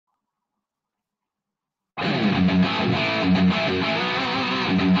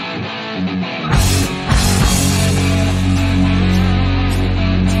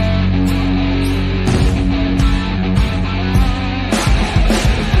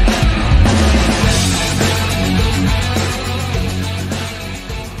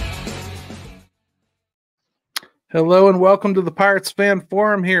Hello and welcome to the Pirates Fan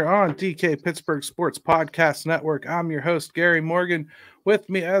Forum here on DK Pittsburgh Sports Podcast Network. I'm your host, Gary Morgan. With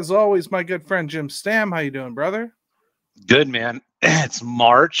me, as always, my good friend, Jim Stam. How you doing, brother? Good, man. It's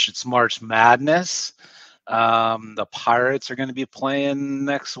March. It's March Madness. The Pirates are going to be playing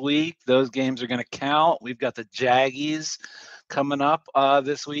next week. Those games are going to count. We've got the Jaggies coming up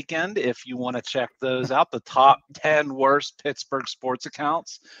this weekend. If you want to check those out, the top 10 worst Pittsburgh sports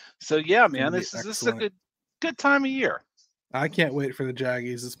accounts. So, yeah, man, this is a good time of year. I can't wait for the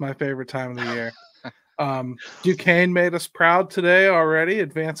Jaggies. It's my favorite time of the year. Duquesne made us proud today already,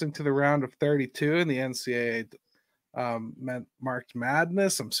 advancing to the round of 32 in the NCAA March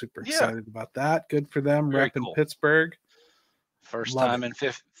Madness. I'm super excited about that. Good for them. Repping cool. Pittsburgh. First time in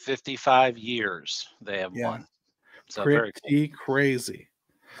 55 years they have won. So very cool. Crazy.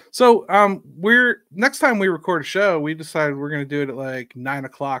 So next time we record a show, we decided we're going to do it at like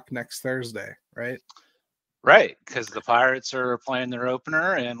 9:00 next Thursday, right? Right, because the Pirates are playing their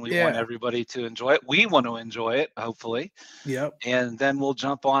opener, and we want everybody to enjoy it. We want to enjoy it, hopefully. Yep. And then we'll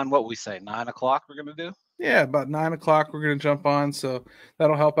jump on what we say, 9:00 we're going to do? Yeah, about 9:00 we're going to jump on, so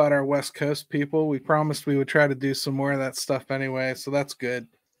that'll help out our West Coast people. We promised we would try to do some more of that stuff anyway, so that's good.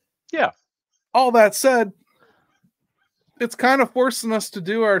 Yeah. All that said, it's kind of forcing us to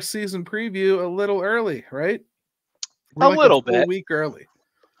do our season preview a little early, right? We're a little bit. A week early.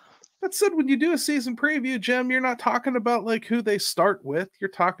 That said, when you do a season preview, Jim, you're not talking about like who they start with.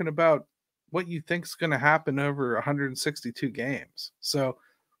 You're talking about what you think is going to happen over 162 games. So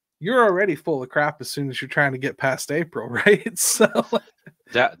you're already full of crap as soon as you're trying to get past April, right? So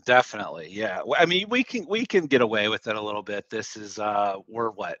definitely, yeah. I mean, we can get away with it a little bit. This is we're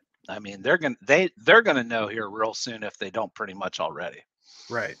what? I mean, they're gonna know here real soon if they don't pretty much already.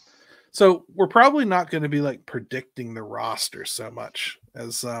 Right. So we're probably not going to be like predicting the roster so much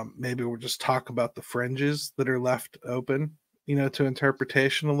as maybe we'll just talk about the fringes that are left open, to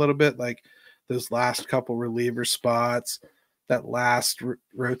interpretation a little bit, like those last couple reliever spots, that last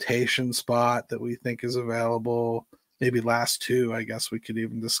rotation spot that we think is available, maybe last two, I guess we could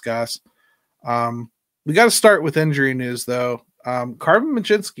even discuss. We got to start with injury news though. Carmen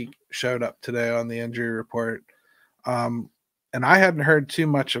Mlodzinski showed up today on the injury report. And I hadn't heard too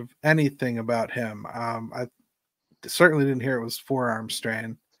much of anything about him. I certainly didn't hear it was forearm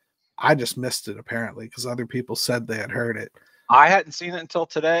strain. I just missed it, apparently, because other people said they had heard it. I hadn't seen it until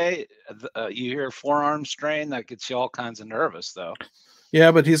today. You hear forearm strain, that gets you all kinds of nervous, though.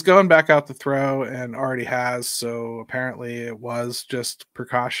 Yeah, but he's going back out to throw and already has, so apparently it was just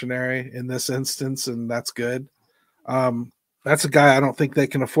precautionary in this instance, and that's good. That's a guy I don't think they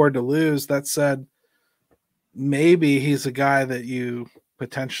can afford to lose. That said, maybe he's a guy that you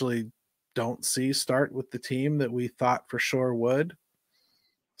potentially don't see start with the team that we thought for sure would.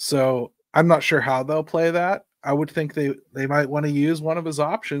 So I'm not sure how they'll play that. I would think they might want to use one of his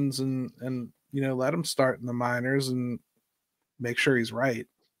options and let him start in the minors and make sure he's right.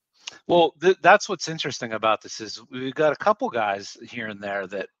 Well, that's what's interesting about this is we've got a couple guys here and there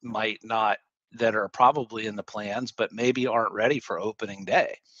that might not, that are probably in the plans, but maybe aren't ready for opening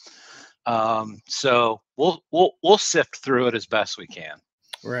day. So we'll sift through it as best we can.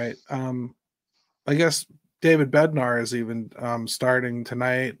 Right. I guess David Bednar is even starting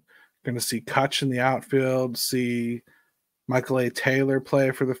tonight. Going to see Kutch in the outfield, see Michael A. Taylor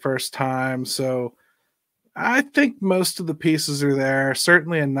play for the first time. So I think most of the pieces are there.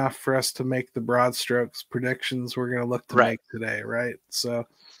 Certainly enough for us to make the broad strokes predictions we're going to look to make today, right? So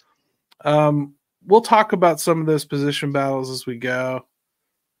we'll talk about some of those position battles as we go.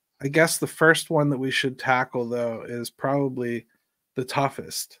 I guess the first one that we should tackle, though, is probably the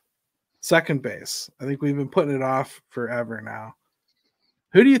toughest. Second base. I think we've been putting it off forever now.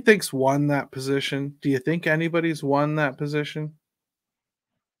 Who do you think's won that position? Do you think anybody's won that position?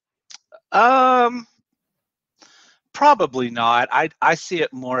 Probably not. I see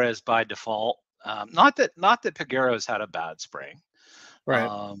it more as by default. Not that Peguero's had a bad spring. Right.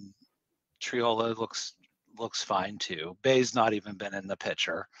 Triola looks fine too. Bay's not even been in the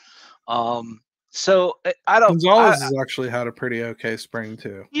pitcher. So I don't. Gonzalez has actually had a pretty okay spring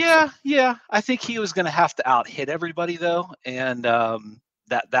too. Yeah. I think he was going to have to out hit everybody though, and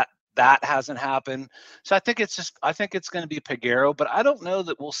that hasn't happened. So I think it's going to be Peguero, but I don't know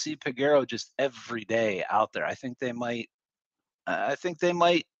that we'll see Peguero just every day out there. I think they might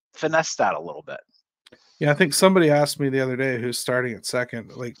finesse that a little bit. Yeah, I think somebody asked me the other day who's starting at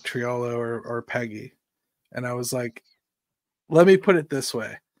second, like Triolo or Peggy. And I was like, let me put it this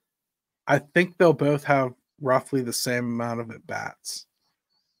way. I think they'll both have roughly the same amount of at bats.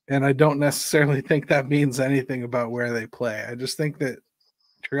 And I don't necessarily think that means anything about where they play. I just think that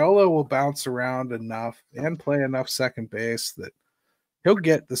Triolo will bounce around enough and play enough second base that he'll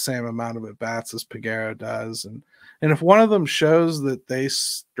get the same amount of at bats as Peguero does. And if one of them shows that they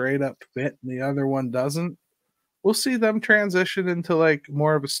straight up fit and the other one doesn't, we'll see them transition into like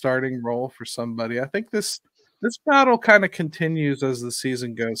more of a starting role for somebody. I think this battle kind of continues as the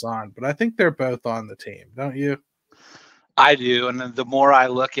season goes on, but I think they're both on the team, don't you? I do, and the more I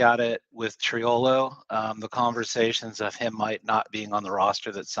look at it with Triolo, the conversations of him might not being on the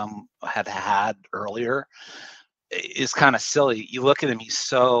roster that some had earlier is kind of silly. You look at him; he's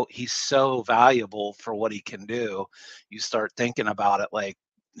so valuable for what he can do. You start thinking about it like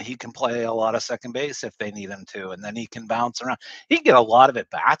he can play a lot of second base if they need him to, and then he can bounce around. He can get a lot of at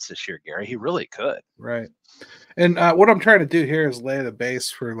bats this year, Gary. He really could. Right. And what I'm trying to do here is lay the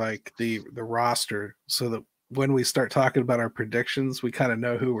base for like the roster, so that when we start talking about our predictions, we kind of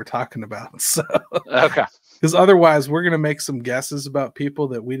know who we're talking about. So, okay, because otherwise, we're going to make some guesses about people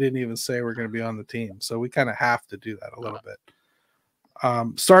that we didn't even say were going to be on the team. So we kind of have to do that a little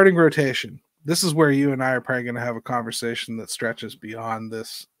bit. Starting rotation. This is where you and I are probably going to have a conversation that stretches beyond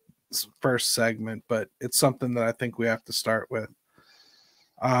this first segment, but it's something that I think we have to start with.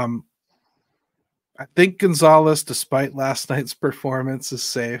 I think Gonzalez, despite last night's performance, is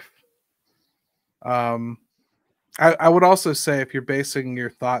safe. I would also say if you're basing your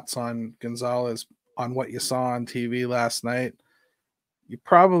thoughts on Gonzalez on what you saw on TV last night, you're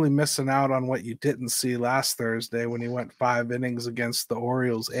probably missing out on what you didn't see last Thursday when he went 5 innings against the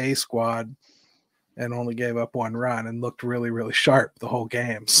Orioles A squad and only gave up 1 run and looked really, really sharp the whole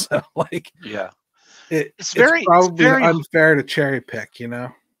game. So, like, yeah, it's probably unfair to cherry pick, you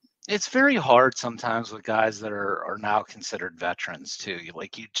know? It's very hard sometimes with guys that are now considered veterans too.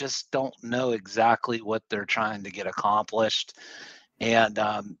 Like you just don't know exactly what they're trying to get accomplished, and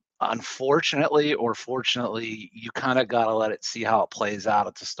unfortunately or fortunately, you kind of got to let it see how it plays out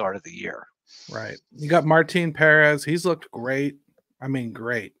at the start of the year. Right. You got Martin Perez. He's looked great. I mean,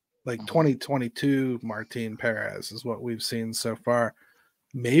 great. Like 2022 Martin Perez is what we've seen so far.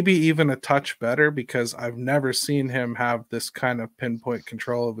 Maybe even a touch better because I've never seen him have this kind of pinpoint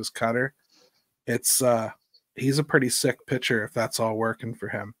control of his cutter. It's he's a pretty sick pitcher if that's all working for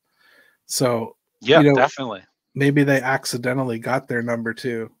him. So yeah, definitely. Maybe they accidentally got their number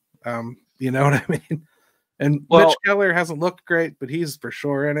 2. You know what I mean? And Mitch Keller hasn't looked great, but he's for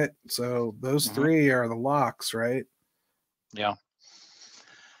sure in it. So those 3 are the locks, right? Yeah.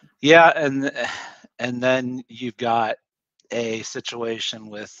 Yeah, and then you've got a situation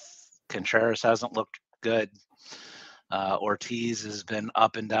with Contreras hasn't looked good. Ortiz has been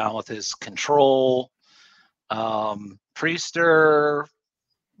up and down with his control. Priester,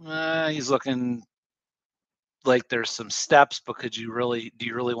 he's looking like there's some steps, but do you really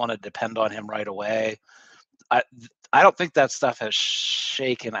want to depend on him right away? I don't think that stuff has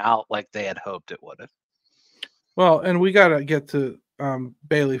shaken out like they had hoped it would have. Well, and we got to get to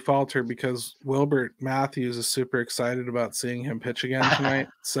Bailey Falter because Wilbert Matthews is super excited about seeing him pitch again tonight.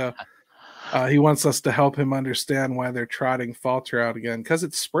 So he wants us to help him understand why they're trotting Falter out again. Because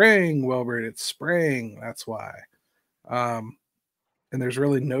it's spring, Wilbert. It's spring. That's why. And there's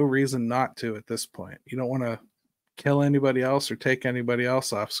really no reason not to at this point. You don't want to kill anybody else or take anybody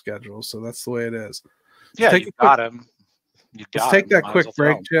else off schedule. So that's the way it is. Yeah, you got him. Let's take that quick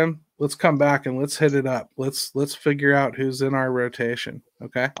break, Jim. Let's come back and let's hit it up. Let's figure out who's in our rotation.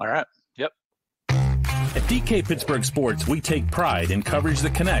 Okay. All right. Yep. At DK Pittsburgh Sports, we take pride in coverage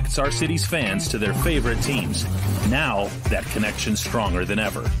that connects our city's fans to their favorite teams. Now, that connection's stronger than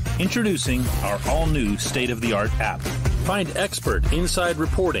ever. Introducing our all-new state-of-the-art app. Find expert inside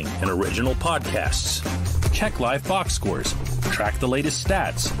reporting and original podcasts. Check live box scores. Track the latest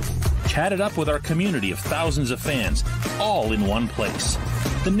stats. Chat it up with our community of thousands of fans, all in one place.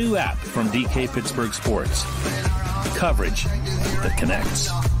 The new app from DK Pittsburgh Sports. Coverage that connects.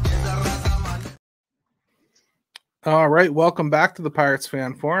 All right, welcome back to the Pirates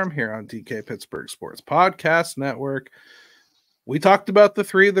Fan Forum here on DK Pittsburgh Sports Podcast Network. We talked about the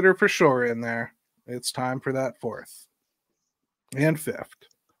 3 that are for sure in there. It's time for that 4th and 5th.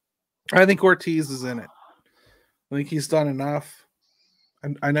 I think Ortiz is in it. I think he's done enough.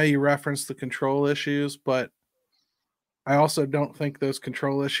 I know you referenced the control issues, but I also don't think those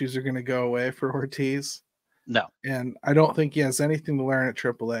control issues are going to go away for Ortiz. No. And I don't think he has anything to learn at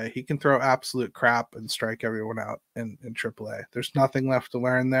AAA. He can throw absolute crap and strike everyone out in AAA. There's nothing left to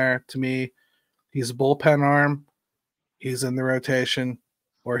learn there. To me, He's a bullpen arm. He's in the rotation,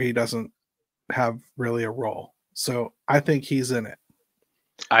 or he doesn't have really a role. So I think he's in it.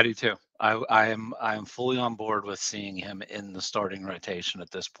 I do too. I am fully on board with seeing him in the starting rotation at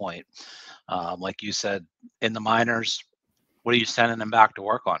this point. Like you said, in the minors, what are you sending him back to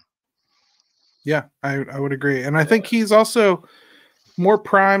work on? Yeah, I would agree. And I think he's also more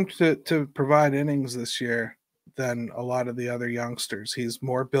primed to provide innings this year than a lot of the other youngsters. He's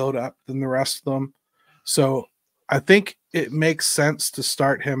more built up than the rest of them. So I think it makes sense to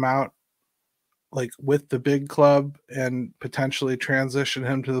start him out like with the big club and potentially transition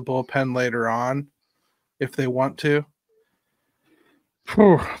him to the bullpen later on if they want to.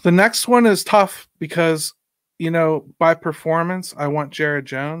 The next one is tough because, by performance, I want Jared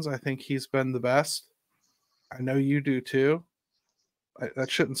Jones. I think he's been the best. I know you do too.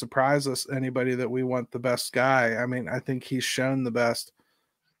 That shouldn't surprise us, anybody, that we want the best guy. I mean, I think he's shown the best.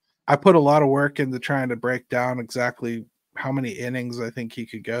 I put a lot of work into trying to break down exactly how many innings I think he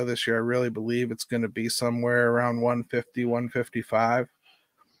could go this year. I really believe it's going to be somewhere around 150, 155.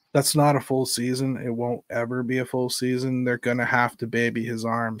 That's not a full season. It won't ever be a full season. They're going to have to baby his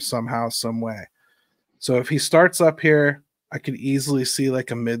arm somehow, some way. So if he starts up here, I could easily see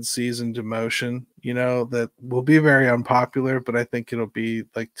like a mid-season demotion, that will be very unpopular, but I think it'll be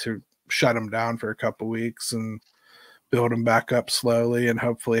like to shut him down for a couple weeks and build him back up slowly and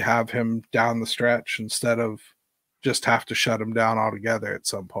hopefully have him down the stretch instead of just have to shut him down altogether at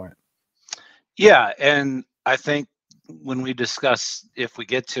some point. Yeah, and I think when we discuss, if we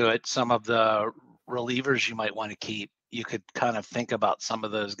get to it, some of the relievers you might want to keep, you could kind of think about some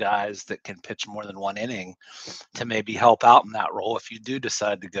of those guys that can pitch more than one inning to maybe help out in that role if you do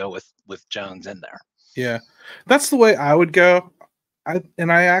decide to go with Jones in there. Yeah, that's the way I would go. I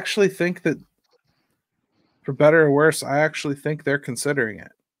actually think that, for better or worse, I actually think they're considering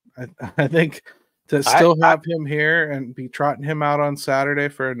it. I think to still have him here and be trotting him out on Saturday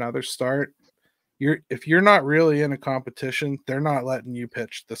for another start, if you're not really in a competition, they're not letting you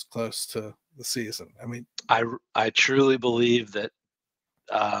pitch this close to the season. I mean, I truly believe that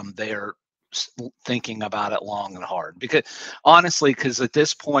they are thinking about it long and hard, because at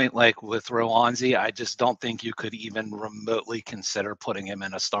this point, like with Roansy, I just don't think you could even remotely consider putting him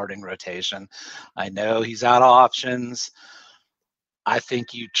in a starting rotation. I know he's out of options. I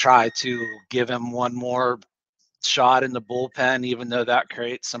think you try to give him one more shot in the bullpen, even though that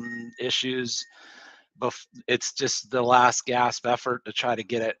creates some issues. But it's just the last gasp effort to try to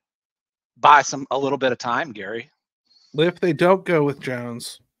get it by a little bit of time, Gary. If they don't go with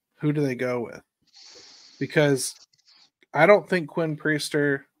Jones, who do they go with? Because I don't think Quinn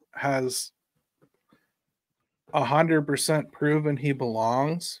Priester has 100% proven he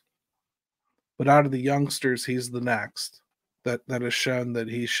belongs, but out of the youngsters, he's the next that has shown that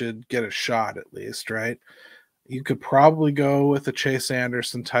he should get a shot at least, right? You could probably go with a Chase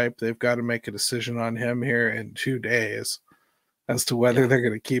Anderson type. They've got to make a decision on him here in 2 days as to whether they're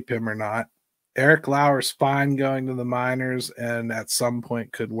going to keep him or not. Eric Lauer's fine going to the minors and at some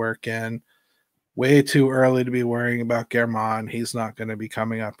point could work in. Way too early to be worrying about Germán. He's not going to be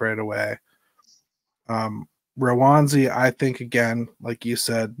coming up right away. Roansy, I think, again, like you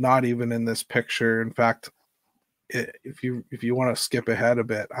said, not even in this picture. In fact, if you want to skip ahead a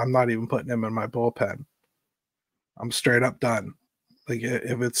bit, I'm not even putting him in my bullpen. I'm straight up done. Like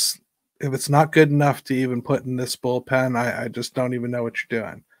if it's not good enough to even put in this bullpen, I just don't even know what you're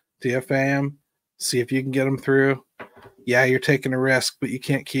doing. DFA him, see if you can get him through. Yeah, you're taking a risk, but you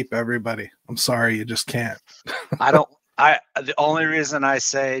can't keep everybody. I'm sorry, you just can't. The only reason I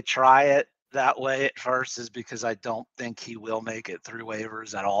say try it that way at first is because I don't think he will make it through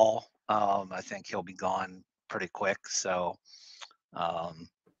waivers at all. I think he'll be gone pretty quick. So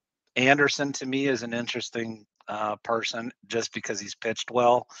Anderson to me is an interesting person just because he's pitched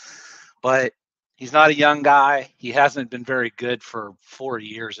well, but he's not a young guy. He hasn't been very good for 4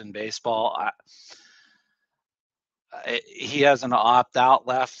 years in baseball. He has an opt-out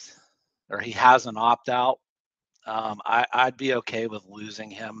left, or he has an opt-out. I'd be okay with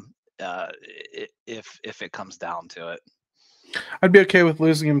losing him if it comes down to it. I'd be okay with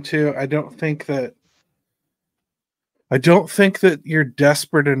losing him too. I don't think that you're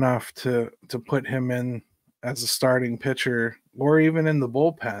desperate enough to put him in as a starting pitcher or even in the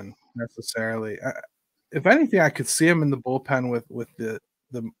bullpen necessarily. If anything, I could see him in the bullpen with the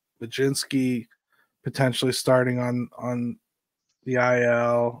Baczynski potentially starting on the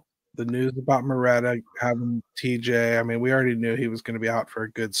IL. The news about Moretta having TJ. I mean, we already knew he was going to be out for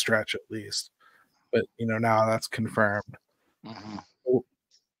a good stretch at least, but now that's confirmed. Mm-hmm.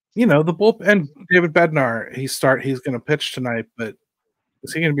 The bullpen. David Bednar, he's going to pitch tonight, but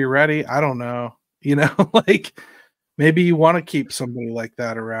is he going to be ready? I don't know. You know, like maybe you want to keep somebody like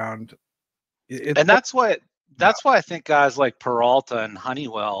that around. And that's why I think guys like Peralta and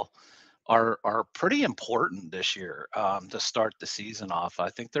Honeywell are pretty important this year to start the season off. I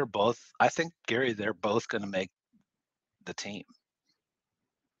think Gary, they're both going to make the team.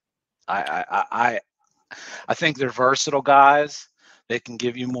 I think they're versatile guys. They can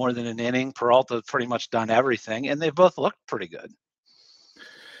give you more than an inning. Peralta's pretty much done everything, and they both looked pretty good.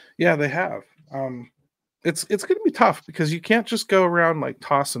 Yeah, they have. It's going to be tough because you can't just go around like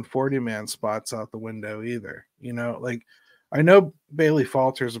tossing 40-man spots out the window either. You know, like I know Bailey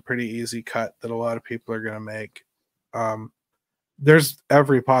Falter is a pretty easy cut that a lot of people are going to make. There's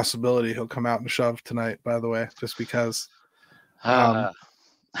every possibility he'll come out and shove tonight, by the way, just because. Well,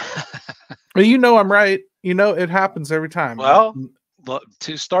 you know I'm right. You know it happens every time. Well,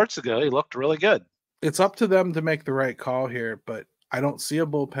 2 starts ago, he looked really good. It's up to them to make the right call here, but I don't see a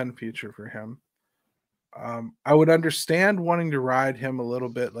bullpen future for him. I would understand wanting to ride him a little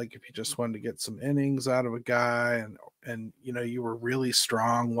bit, like if you just wanted to get some innings out of a guy and you know you were really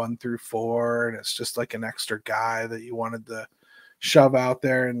strong 1 through 4, and it's just like an extra guy that you wanted to shove out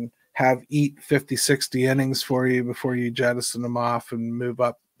there and have eat 50, 60 innings for you before you jettison him off and move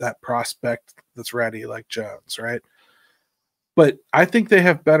up that prospect that's ready like Jones, right? But I think they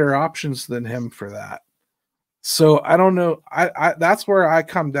have better options than him for that. So I don't know. I that's where I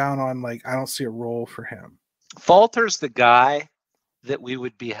come down on, like, I don't see a role for him. Falter's the guy that we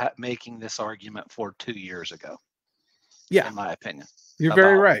would be making this argument for 2 years ago. Yeah, in my opinion, you're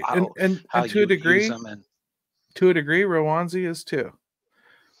very right. And to a degree, Rowanzi is too.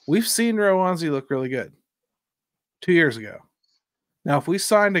 We've seen Rowanzi look really good 2 years ago. Now, if we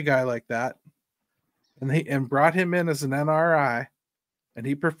signed a guy like that and brought him in as an NRI and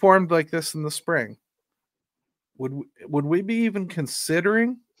he performed like this in the spring, would we be even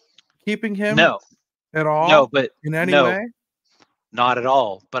considering keeping him? No, at all. No, but in any way, not at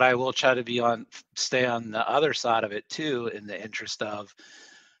all. But I will try to stay on the other side of it too, in the interest of,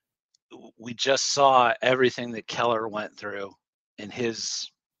 we just saw everything that Keller went through in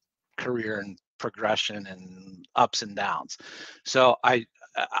his career and progression and ups and downs. So I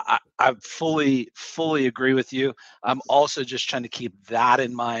fully agree with you. I'm also just trying to keep that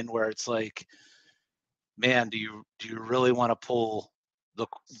in mind, where it's like, man, do you really want to pull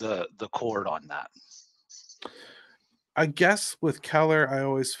the cord on that? I guess with Keller, I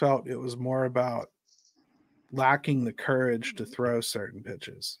always felt it was more about lacking the courage to throw certain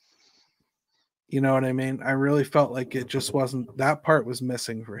pitches. You know what I mean? I really felt like it just wasn't, that part was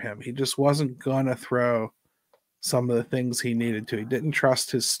missing for him. He just wasn't going to throw some of the things he needed to. He didn't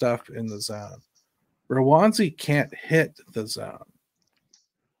trust his stuff in the zone. Rowanzi can't hit the zone.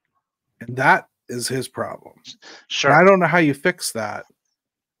 And that is his problem. Sure. And I don't know how you fix that.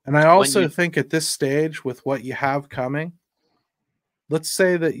 And I also think at this stage, with what you have coming, let's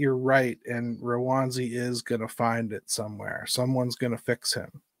say that you're right and Rowanzi is going to find it somewhere. Someone's going to fix him.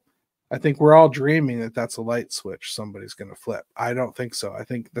 I think we're all dreaming that that's a light switch somebody's going to flip. I don't think so. I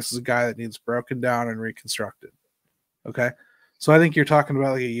think this is a guy that needs broken down and reconstructed. Okay? So I think you're talking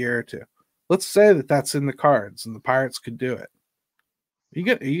about like a year or two. Let's say that that's in the cards and the Pirates could do it. Are you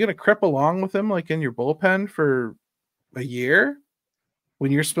going to crip along with him like in your bullpen for a year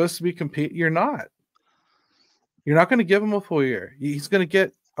when you're supposed to be competing? You're not. You're not going to give him a full year. He's going to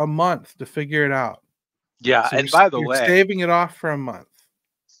get a month to figure it out. Yeah, so and by the way, saving it off for a month.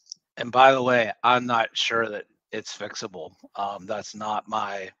 And by the way, I'm not sure that it's fixable. That's not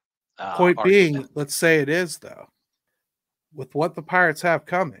my point argument. being, let's say it is, though. With what the Pirates have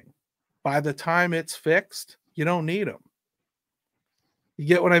coming, by the time it's fixed, you don't need them. You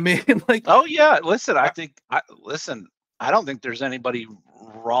get what I mean? Like, oh yeah, listen, I don't think there's anybody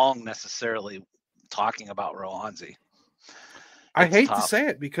wrong necessarily talking about Rowanzi. I hate to say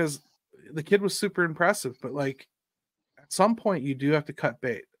it because the kid was super impressive, but like at some point you do have to cut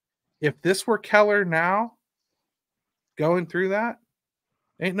bait. If this were Keller now going through that,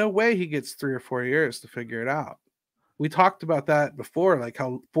 ain't no way he gets 3 or 4 years to figure it out. We talked about that before, like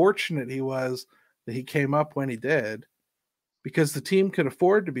how fortunate he was that he came up when he did, because the team could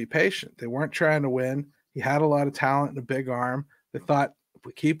afford to be patient. They weren't trying to win. He had a lot of talent and a big arm. They thought, if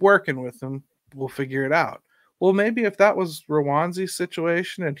we keep working with him, we'll figure it out. Well, maybe if that was Rowanzi's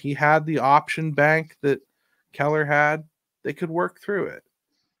situation and he had the option bank that Keller had, they could work through it.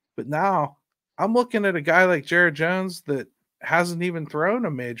 But now I'm looking at a guy like Jared Jones that hasn't even thrown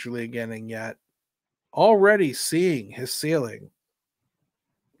a major league inning yet, already seeing his ceiling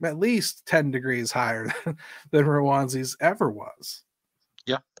at least 10 degrees higher than Rowanzi's ever was.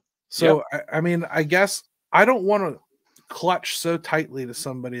 Yeah. So, yeah. I mean, I guess I don't want to clutch so tightly to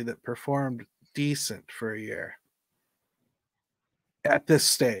somebody that performed decent for a year at this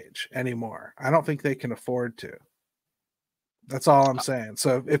stage anymore. I don't think they can afford to. That's all I'm saying.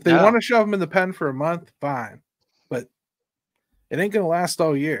 So if they want to shove him in the pen for a month, fine. But it ain't going to last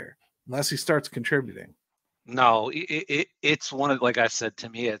all year unless he starts contributing. No, it's one of, like I said, to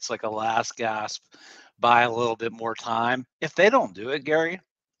me, it's like a last gasp, buy a little bit more time. If they don't do it, Gary,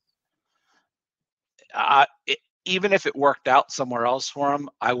 even if it worked out somewhere else for him,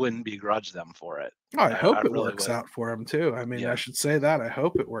 I wouldn't begrudge them for it. Oh, I hope it really works out for him too. I mean, I should say that. I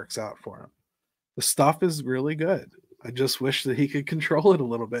hope it works out for him. The stuff is really good. I just wish that he could control it a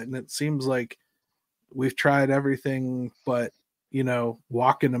little bit. And it seems like we've tried everything but,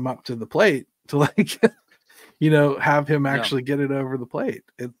 walking him up to the plate to have him actually get it over the plate.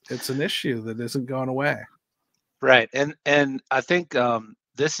 It's an issue that isn't going away. Right. And I think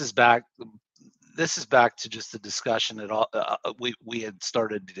this is back to just the discussion that we had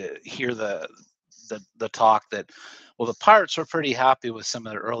started to hear the talk that, well, the Pirates were pretty happy with some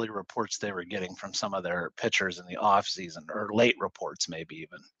of the early reports they were getting from some of their pitchers in the off season, or late reports maybe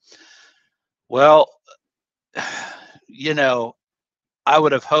even. Well, I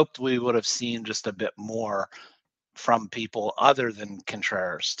would have hoped we would have seen just a bit more from people other than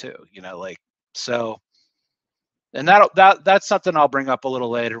Contreras too, so. And that's something I'll bring up a little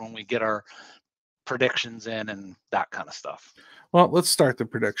later when we get our predictions in and that kind of stuff. Well, let's start the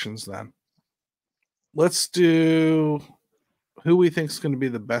predictions then. Let's do who we think is going to be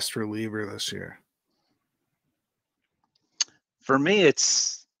the best reliever this year. For me,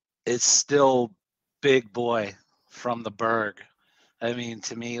 it's still Big Boy from the Berg. I mean,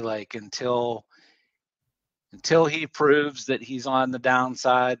 to me, like until he proves that he's on the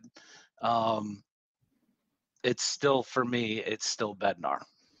downside, it's still, for me, it's still Bednar.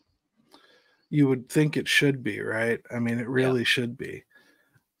 You would think it should be, right? I mean, it really should be.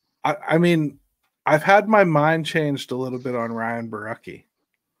 I mean, I've had my mind changed a little bit on Ryan Borucki.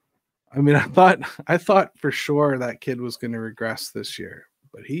 I mean, I thought for sure that kid was going to regress this year,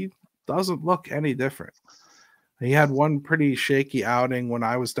 but he doesn't look any different. He had one pretty shaky outing when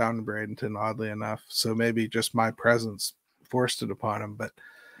I was down in Bradenton, oddly enough. So maybe just my presence forced it upon him. But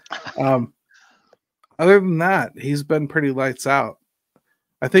other than that, he's been pretty lights out.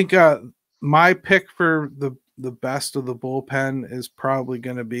 I think my pick for the best of the bullpen is probably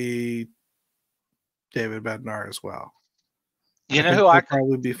going to be David Bednar as well. You know who I could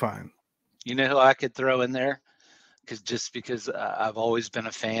probably be fine. You know who I could throw in there? Because I've always been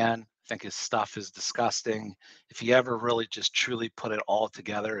a fan. I think his stuff is disgusting. If he ever really just truly put it all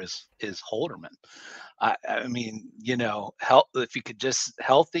together, is Holderman. I mean, if he could just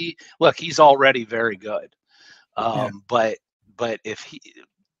healthy. Look, he's already very good. But if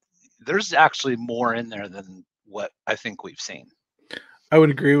there's actually more in there than what I think we've seen. I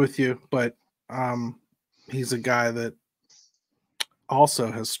would agree with you, but he's a guy that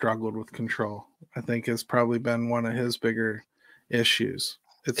also has struggled with control. I think has probably been one of his bigger issues.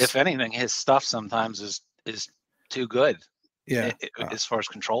 If anything, his stuff sometimes is too good. Yeah, as far as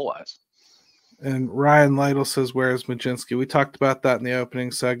control wise. And Ryan Lytle says, "Where's Mlodzinski?" We talked about that in the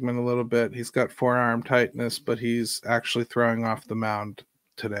opening segment a little bit. He's got forearm tightness, but he's actually throwing off the mound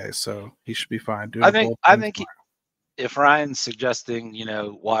today, so he should be fine. I think if Ryan's suggesting,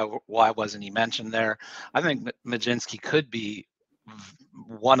 why wasn't he mentioned there? I think Mlodzinski could be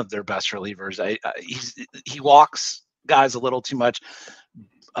one of their best relievers. He walks guys a little too much,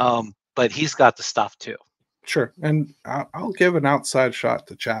 but he's got the stuff too. Sure, and I'll give an outside shot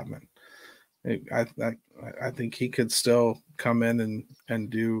to Chapman. I think he could still come in and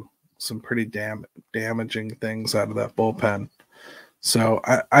do some pretty damaging things out of that bullpen. So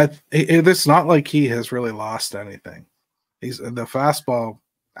it's not like he has really lost anything. The fastball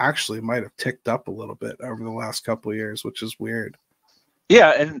actually might have ticked up a little bit over the last couple of years, which is weird.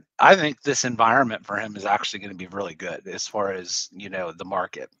 Yeah, and I think this environment for him is actually going to be really good as far as the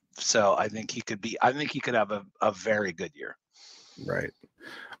market. So I think he could have a very good year. Right.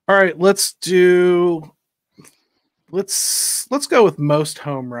 All right, let's go with most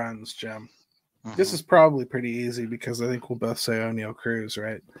home runs, Jim. Mm-hmm. This is probably pretty easy because I think we'll both say Oneil Cruz,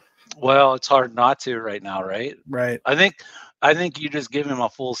 right? Well, it's hard not to right now, right? Right. I think you just give him a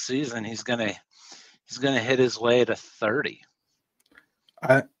full season, he's gonna hit his way to 30.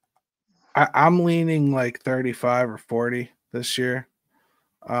 I'm leaning like 35 or 40 this year.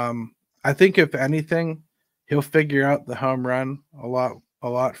 I think if anything, he'll figure out the home run a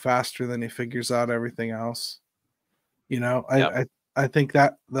lot faster than he figures out everything else. Yep. I think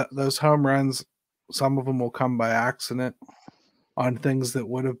that those home runs, some of them will come by accident on things that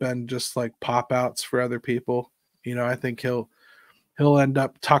would have been just like pop outs for other people. I think he'll end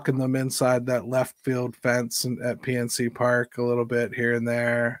up tucking them inside that left field fence at PNC Park a little bit here and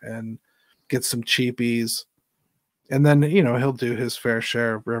there and get some cheapies. And then, he'll do his fair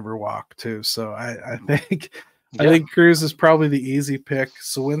share of Riverwalk too. So I think I think Cruz is probably the easy pick.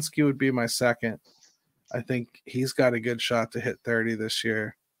 Sawinski would be my second. I think he's got a good shot to hit 30 this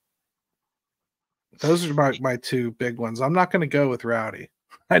year. Those are my two big ones. I'm not going to go with Rowdy.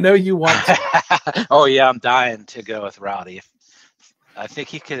 I know you want to. Oh, yeah, I'm dying to go with Rowdy. I think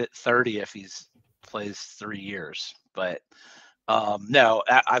he could hit 30 if he plays 3 years. But no,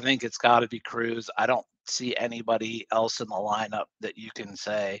 I think it's got to be Cruz. I don't see anybody else in the lineup that you can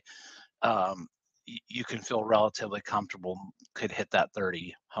say you can feel relatively comfortable could hit that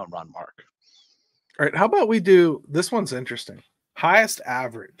 30 home run mark. All right, how about we do this one's interesting. Highest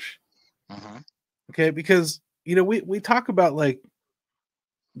average. Mm-hmm. Okay, because we talk about like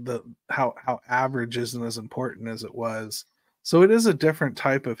how average isn't as important as it was. So it is a different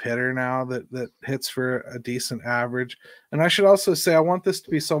type of hitter now that hits for a decent average. And I should also say I want this to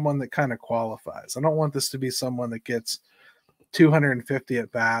be someone that kind of qualifies. I don't want this to be someone that gets 250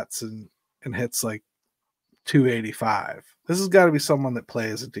 at bats and hits like 285. This has got to be someone that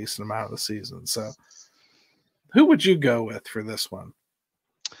plays a decent amount of the season. So who would you go with for this one?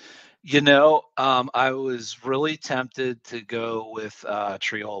 I was really tempted to go with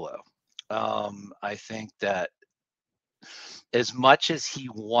Triolo. I think that as much as he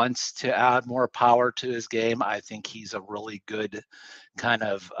wants to add more power to his game, I think he's a really good kind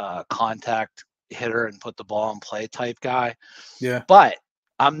of contact hitter and put the ball in play type guy. Yeah. But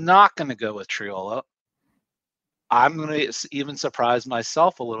I'm not going to go with Triolo. I'm going to even surprise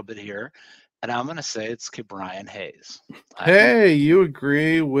myself a little bit here, and I'm going to say it's Ke'Bryan Hayes. Hey, you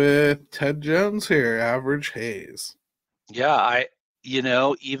agree with Ted Jones here, average Hayes. Yeah,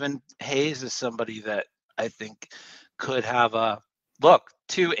 even Hayes is somebody that I think could have a look.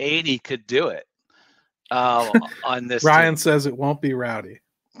 280 could do it on this. Ryan team. Says it won't be Rowdy.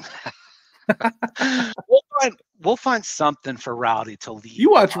 We'll find something for Rowdy to lead. You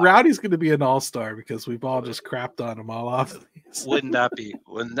watch, Rowdy's going to be an all-star because we've all just crapped on him all off these. Wouldn't that be?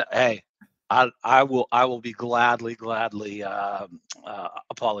 Hey, I will be gladly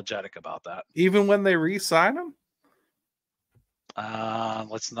apologetic about that. Even when they re-sign him?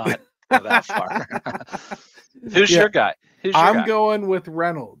 Let's not go that far. Who's your guy? I'm going with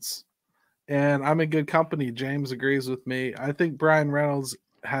Reynolds, and I'm in good company. James agrees with me. I think Bryan Reynolds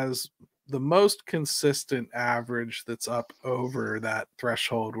has the most consistent average that's up over that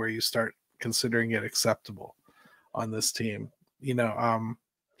threshold where you start considering it acceptable on this team.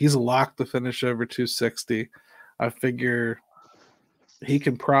 He's a lock to finish over 260. I figure he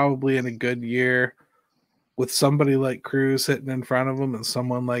can probably, in a good year, with somebody like Cruz hitting in front of him and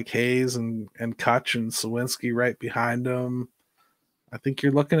someone like Hayes and Kutch and Sawinski right behind him, I think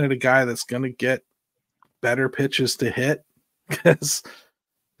you're looking at a guy that's going to get better pitches to hit because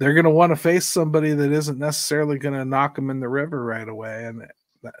they're going to want to face somebody that isn't necessarily going to knock him in the river right away, and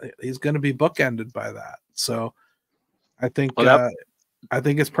he's going to be bookended by that. So I think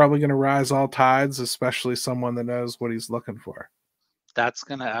it's probably going to rise all tides, especially someone that knows what he's looking for. That's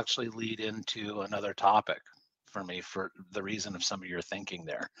going to actually lead into another topic for me for the reason of some of your thinking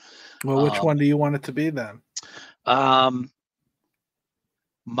there. Well, which one do you want it to be then? My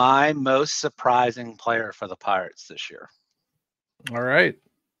most surprising player for the Pirates this year. All right.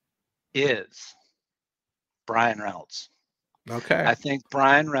 Is Bryan Reynolds. Okay. I think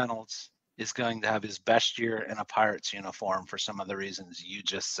Bryan Reynolds is going to have his best year in a Pirates uniform for some of the reasons you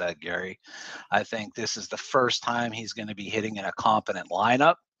just said, Gary. I think this is the first time he's going to be hitting in a competent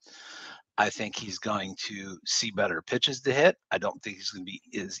lineup. I think he's going to see better pitches to hit. I don't think he's going to be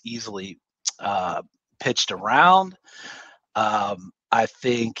as easily pitched around. I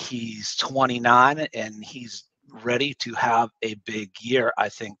think he's 29 and he's ready to have a big year. I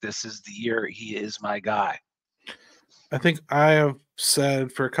think this is the year he is my guy. I think I have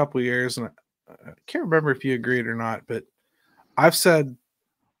said for a couple of years, and I can't remember if you agreed or not, but I've said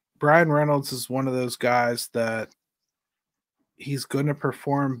Bryan Reynolds is one of those guys that he's going to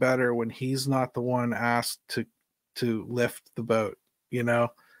perform better when he's not the one asked to lift the boat,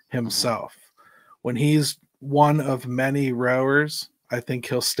 himself. When he's one of many rowers, I think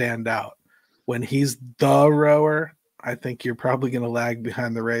he'll stand out. When he's the rower, I think you're probably going to lag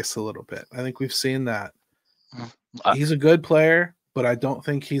behind the race a little bit. I think we've seen that. He's a good player, but I don't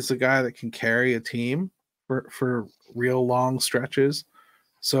think he's the guy that can carry a team for real long stretches.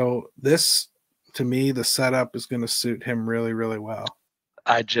 So this, to me, the setup is going to suit him really, really well.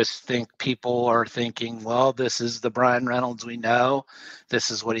 I just think people are thinking, well, this is the Bryan Reynolds we know. This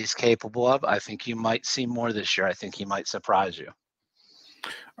is what he's capable of. I think you might see more this year. I think he might surprise you.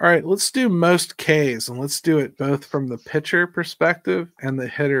 All right, let's do most Ks, and let's do it both from the pitcher perspective and the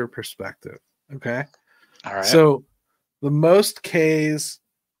hitter perspective. Okay. All right. So the most Ks,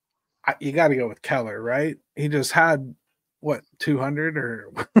 you got to go with Keller, right? He just had what, 200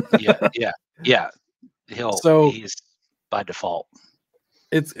 or yeah. He's by default.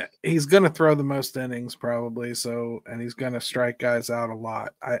 He's going to throw the most innings probably, and he's going to strike guys out a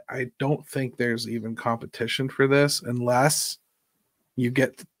lot. I don't think there's even competition for this unless you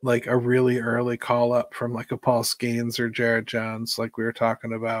get like a really early call up from like a Paul Skeens or Jared Jones, like we were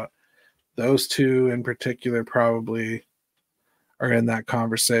talking about. Those two in particular probably are in that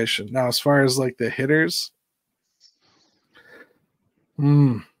conversation. Now, as far as like the hitters,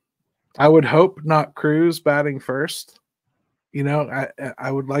 I would hope not Cruz batting first. You know,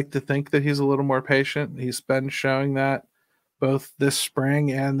 I would like to think that he's a little more patient. He's been showing that both this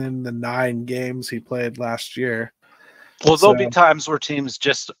spring and in the 9 games he played last year. Well, there'll be times where teams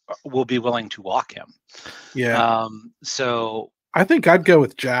just will be willing to walk him. Yeah. So I think I'd go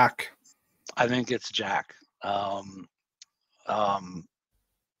with Jack. I think it's Jack.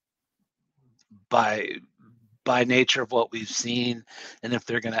 By nature of what we've seen, and if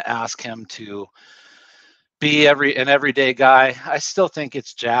they're going to ask him to be an everyday guy, I still think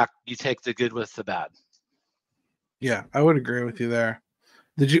it's Jack. You take the good with the bad. Yeah, I would agree with you there.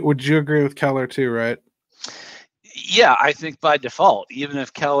 Would you agree with Keller too, right? Yeah, I think by default, even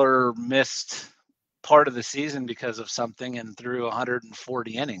if Keller missed part of the season because of something and threw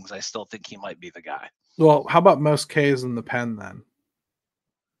 140 innings, I still think he might be the guy. Well, how about most Ks in the pen then?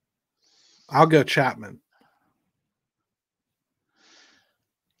 I'll go Chapman.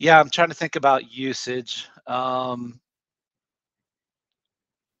 Yeah, I'm trying to think about usage. What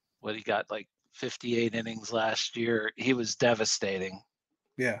he got, like 58 innings last year. He was devastating.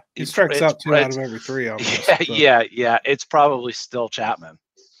 Yeah, he strikes out 2 out of every 3 almost. Yeah. It's probably still Chapman.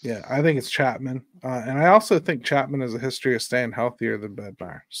 Yeah, I think it's Chapman. And I also think Chapman has a history of staying healthier than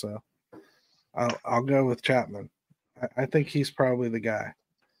Bednar. So I'll go with Chapman. I think he's probably the guy.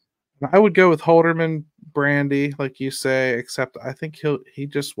 I would go with Holderman, Brandy, like you say, except I think he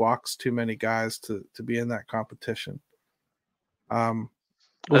just walks too many guys to be in that competition. We'll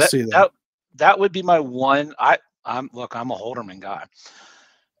see that. That would be my one. I'm a Holderman guy.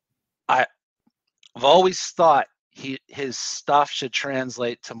 I've always thought his stuff should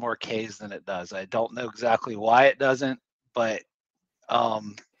translate to more Ks than it does. I don't know exactly why it doesn't, but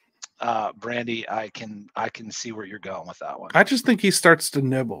Brandy, I can see where you're going with that one. I just think he starts to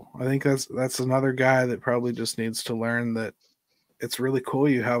nibble. I think that's another guy that probably just needs to learn that it's really cool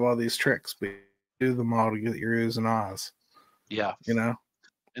you have all these tricks, but you do them all to get your oohs and ahs. Yeah. You know?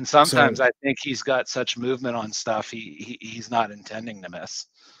 And sometimes I think he's got such movement on stuff he's not intending to miss.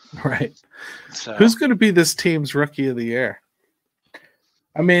 Right. So who's going to be this team's rookie of the year?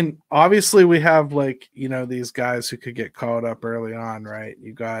 I mean, obviously we have these guys who could get called up early on, right?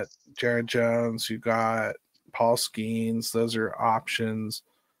 You got Jared Jones, you got Paul Skeens. Those are options.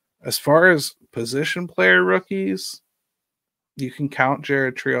 As far as position player rookies, you can count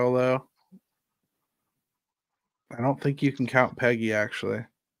Jared Triolo. I don't think you can count Peggy, actually.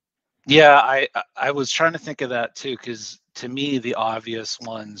 Yeah, I was trying to think of that too, because to me the obvious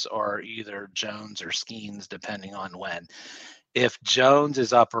ones are either Jones or Skeens, depending on when. If Jones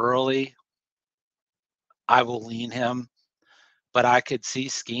is up early, I will lean him, but I could see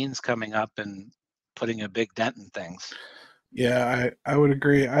Skeens coming up and putting a big dent in things. Yeah, I would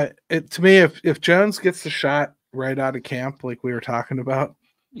agree. To me, if Jones gets the shot right out of camp, like we were talking about,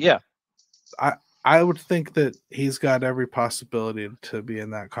 yeah, I would think that he's got every possibility to be in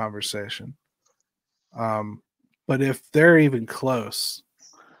that conversation. But if they're even close,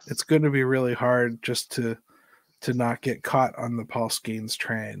 it's going to be really hard just to not get caught on the Paul Skeens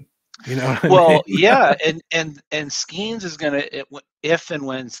train. You know what I mean? Yeah, and Skeens is going to, if and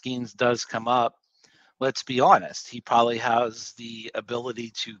when Skeens does come up, let's be honest, he probably has the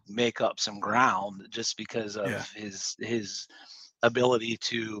ability to make up some ground just because of his ability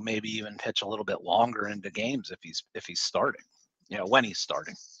to maybe even pitch a little bit longer into games if he's starting, when he's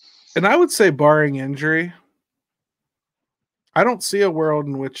starting. And I would say, barring injury, I don't see a world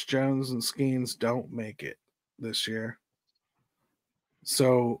in which Jones and Skeens don't make it this year.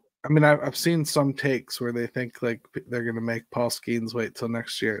 So, I mean, I've seen some takes where they think like they're going to make Paul Skeens wait till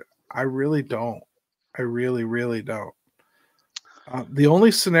next year. I really don't. I really, really don't. The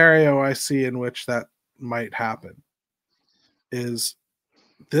only scenario I see in which that might happen is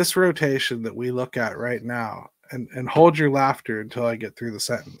this rotation that we look at right now, and hold your laughter until I get through the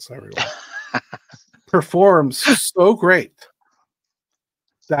sentence, everyone, performs so great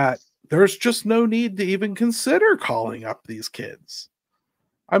that there's just no need to even consider calling up these kids.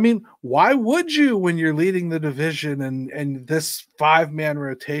 I mean, why would you when you're leading the division and this 5-man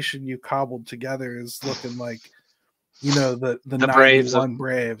rotation you cobbled together is looking like, the Braves 91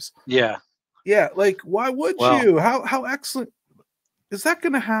 Braves. Yeah. Yeah, like why would you? How excellent is that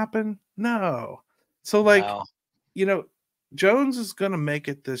going to happen? No. So like, no. Jones is going to make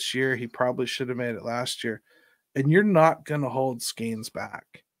it this year. He probably should have made it last year. And you're not going to hold Skeens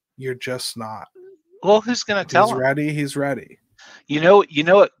back. You're just not. Well, who's going to tell him? He's ready. He's ready. You know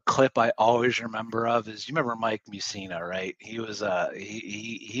what clip I always remember of is, you remember Mike Mussina, right? He was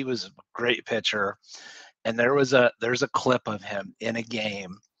he was a great pitcher, and there's a clip of him in a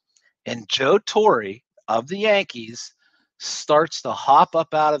game, and Joe Torre of the Yankees starts to hop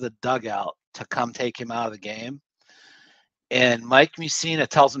up out of the dugout to come take him out of the game, and Mike Mussina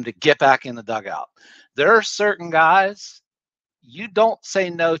tells him to get back in the dugout. There are certain guys you don't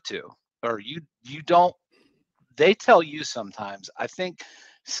say no to, or you don't. They tell you sometimes. I think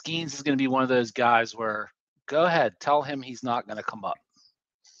Skeens is going to be one of those guys where, go ahead, tell him he's not going to come up.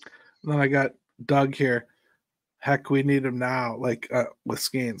 And then I got Doug here. Heck, we need him now, like with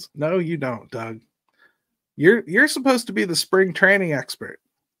Skeens. No, you don't, Doug. You're supposed to be the spring training expert.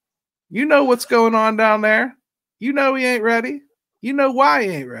 You know what's going on down there. You know he ain't ready. You know why he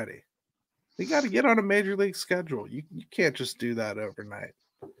ain't ready. You got to get on a major league schedule. You can't just do that overnight.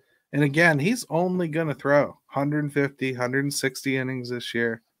 And again, he's only going to throw 150, 160 innings this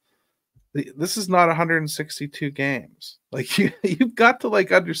year. This is not 162 games. Like you've got to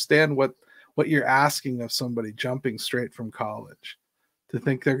like understand what you're asking of somebody jumping straight from college to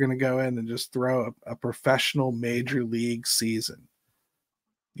think they're going to go in and just throw a professional major league season.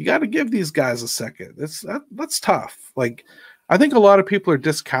 You got to give these guys a second. That's tough. Like, I think a lot of people are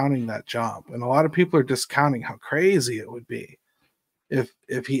discounting that jump, and a lot of people are discounting how crazy it would be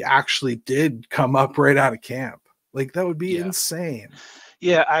if he actually did come up right out of camp. Like, that would be insane.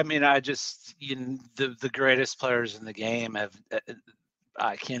 Yeah, I mean, the greatest players in the game have.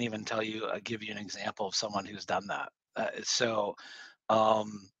 I can't even tell you. Give you an example of someone who's done that. So,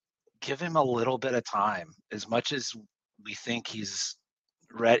 give him a little bit of time. As much as we think he's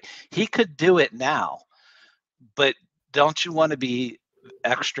ready, he could do it now. But don't you want to be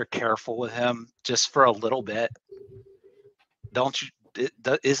extra careful with him just for a little bit? Don't you?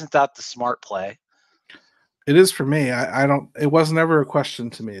 Isn't that the smart play? It is for me. I don't. It was never a question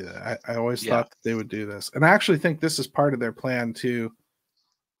to me that I always thought that they would do this, and I actually think this is part of their plan too.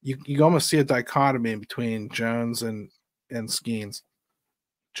 You almost see a dichotomy between Jones and Skeens.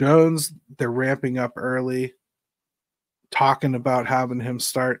 Jones, they're ramping up early, talking about having him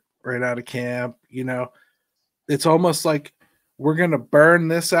start right out of camp. It's almost like we're going to burn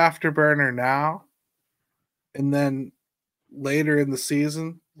this afterburner now, and then later in the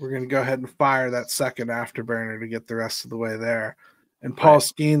season, we're going to go ahead and fire that second afterburner to get the rest of the way there. And Paul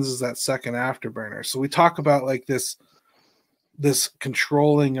Skeens is that second afterburner. So we talk about like this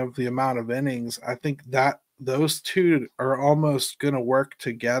controlling of the amount of innings. I think that those two are almost going to work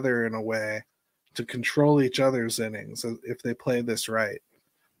together in a way to control each other's innings if they play this right.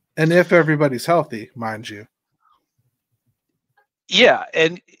 And if everybody's healthy, mind you. Yeah,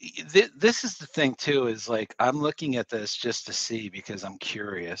 and this is the thing too, is like I'm looking at this just to see because I'm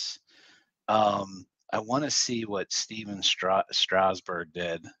curious. I want to see what Steven Strasburg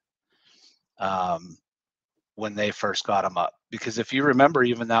did when they first got him up. Because if you remember,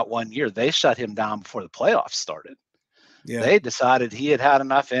 even that one year, they shut him down before the playoffs started. Yeah. They decided he had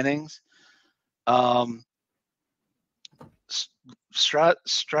enough innings.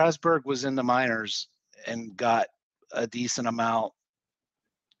 Strasburg was in the minors and got a decent amount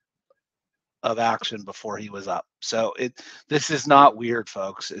of action before he was up. So this is not weird,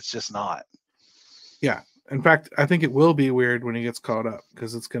 folks. It's just not. Yeah. In fact, I think it will be weird when he gets called up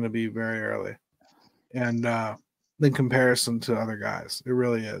because it's going to be very early. And in comparison to other guys, it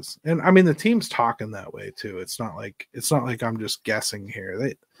really is. And I mean, the team's talking that way too. It's not like I'm just guessing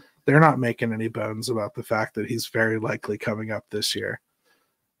here. They're not making any bones about the fact that he's very likely coming up this year.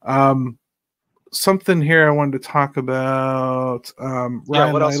 Something here I wanted to talk about.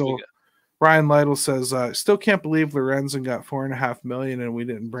 Ryan Lytle says, still can't believe Lorenzen got $4.5 million and we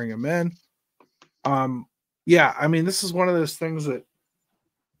didn't bring him in. Yeah, I mean, this is one of those things that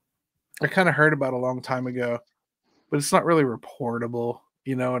I kind of heard about a long time ago, but it's not really reportable.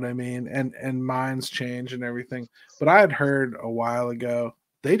 You know what I mean? And minds change and everything. But I had heard a while ago,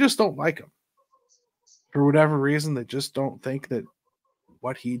 they just don't like him. For whatever reason, they just don't think that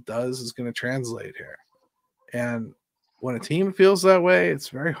what he does is going to translate here. And when a team feels that way, it's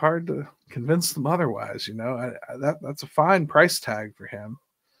very hard to convince them otherwise. That's a fine price tag for him.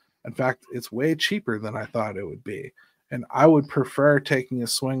 In fact, it's way cheaper than I thought it would be. And I would prefer taking a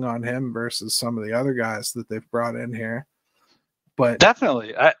swing on him versus some of the other guys that they've brought in here. But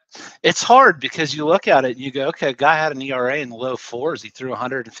definitely, it's hard because you look at it and you go, okay, a guy had an ERA in the low 4s. He threw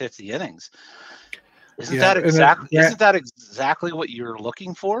 150 innings. Isn't that exactly what you're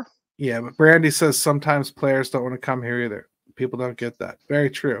looking for? Yeah, but Brandy says sometimes players don't want to come here either. People don't get that. Very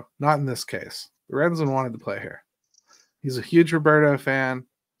true. Not in this case. Lorenzen wanted to play here. He's a huge Roberto fan.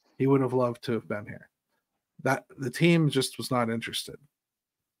 He would have loved to have been here. That the team just was not interested.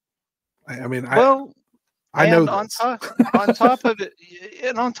 I know on top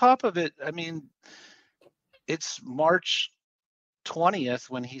of it, I mean, it's March 20th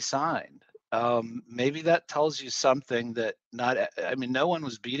when he signed. Maybe that tells you something that no one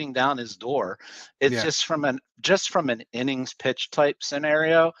was beating down his door. It's just from an innings pitch type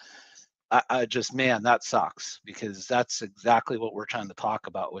scenario. That sucks, because that's exactly what we're trying to talk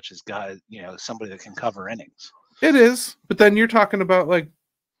about, which is somebody that can cover innings. It is, but then you're talking about, like,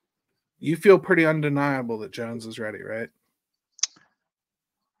 you feel pretty undeniable that Jones is ready, right?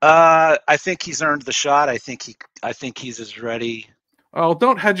 I think he's earned the shot. I think he's as ready. Oh,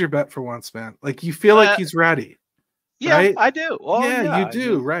 don't hedge your bet for once, man. Like, you feel like he's ready. Yeah, right? I do. Well, yeah, you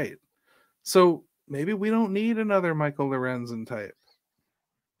do, right. So maybe we don't need another Michael Lorenzen type.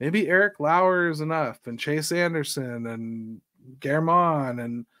 Maybe Eric Lauer is enough, and Chase Anderson and Germán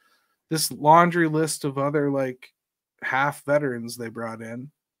and this laundry list of other, like, half veterans they brought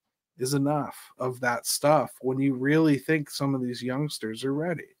in is enough of that stuff when you really think some of these youngsters are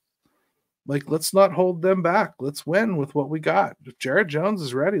ready. Like, let's not hold them back. Let's win with what we got. If Jared Jones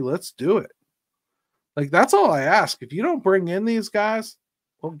is ready, let's do it. Like, that's all I ask. If you don't bring in these guys,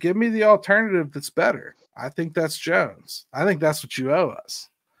 well, give me the alternative that's better. I think that's Jones. I think that's what you owe us.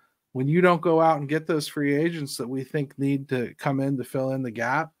 When you don't go out and get those free agents that we think need to come in to fill in the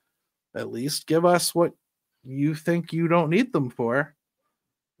gap, at least give us what you think you don't need them for.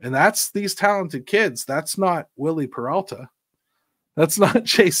 And that's these talented kids. That's not Willie Peralta. That's not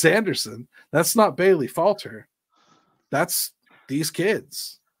Chase Anderson. That's not Bailey Falter. That's these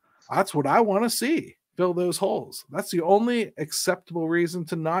kids. That's what I want to see. Fill those holes. That's the only acceptable reason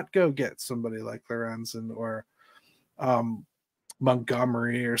to not go get somebody like Lorenzen or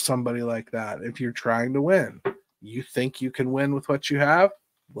Montgomery or somebody like that. If you're trying to win, you think you can win with what you have,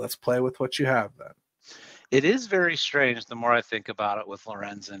 let's play with what you have then. It is very strange, the more I think about it with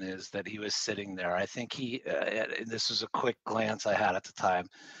Lorenzen, is that he was sitting there. I think this was a quick glance I had at the time.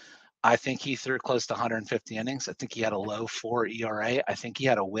 I think he threw close to 150 innings. I think he had a low 4 ERA. I think he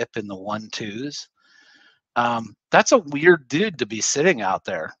had a whip in the 1.2s. That's a weird dude to be sitting out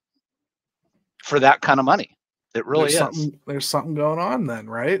there for that kind of money. It really is. There's something going on then,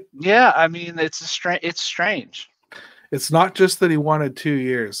 right? Yeah, I mean, it's strange. It's not just that he wanted 2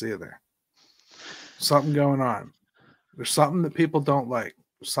 years either. Something going on. There's something that people don't like.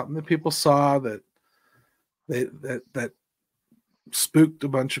 There's something that people saw that spooked a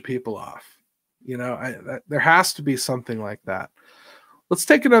bunch of people off. There has to be something like that. Let's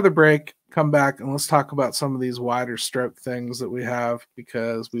take another break, come back, and let's talk about some of these wider stroke things that we have,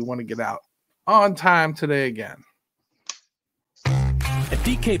 because we want to get out on time today again. At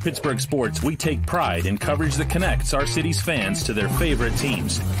DK Pittsburgh Sports, we take pride in coverage that connects our city's fans to their favorite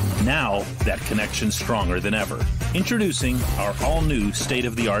teams. Now, that connection's stronger than ever. Introducing our all-new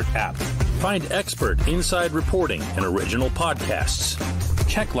state-of-the-art app. Find expert inside reporting and original podcasts.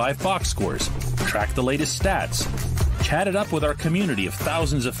 Check live box scores. Track the latest stats. Chat it up with our community of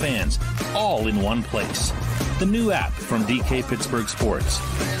thousands of fans, all in one place. The new app from DK Pittsburgh Sports.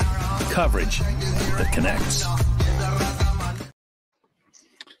 Coverage that connects.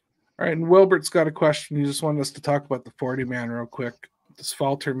 All right, and Wilbert's got a question. He just wanted us to talk about the 40-man real quick. Does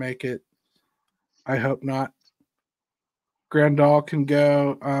Falter make it? I hope not. Grandal can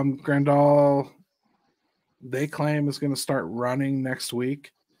go. Grandal, they claim, is going to start running next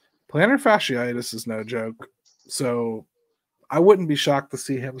week. Plantar fasciitis is no joke. So I wouldn't be shocked to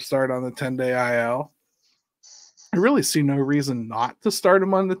see him start on the 10-day IL. I really see no reason not to start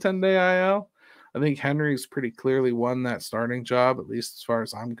him on the 10-day IL. I think Henry's pretty clearly won that starting job, at least as far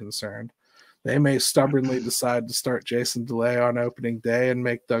as I'm concerned. They may stubbornly decide to start Jason DeLay on opening day and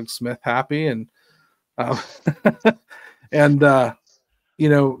make Doug Smith happy. And,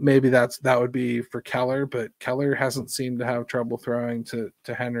 maybe that would be for Keller, but Keller hasn't seemed to have trouble throwing to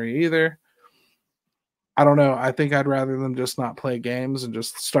Henry either. I don't know. I think I'd rather them just not play games and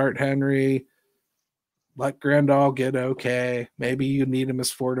just start Henry, let Grandal get okay. Maybe you need him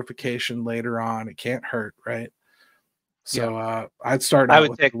as fortification later on. It can't hurt, right? So yeah. I'd start out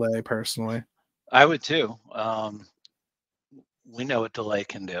with DeLay personally. I would too. We know what DeLay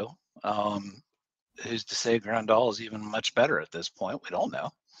can do. who's to say Grandal is even much better at this point? We don't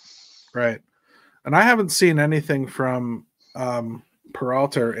know. Right. And I haven't seen anything from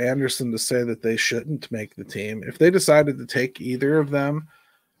Peralta or Anderson to say that they shouldn't make the team. If they decided to take either of them,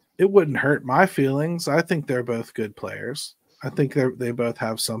 it wouldn't hurt my feelings. I think they're both good players. I think they both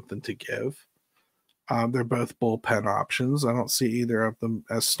have something to give. They're both bullpen options. I don't see either of them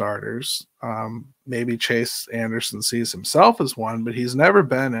as starters. Maybe Chase Anderson sees himself as one, but he's never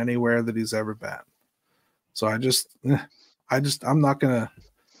been anywhere that he's ever been. So I'm not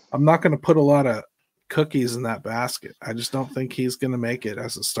gonna put a lot of cookies in that basket. I just don't think he's gonna make it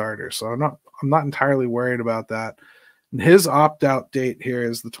as a starter. So I'm not entirely worried about that. And his opt-out date here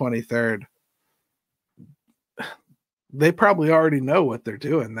is the 23rd. They probably already know what they're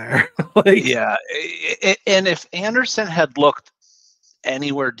doing there. Yeah. And if Anderson had looked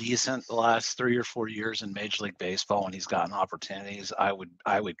anywhere decent the last 3 or 4 years in Major League Baseball when he's gotten opportunities, I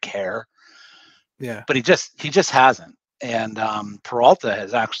would care. Yeah. But he just hasn't. And Peralta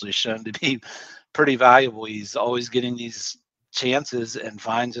has actually shown to be pretty valuable. He's always getting these chances and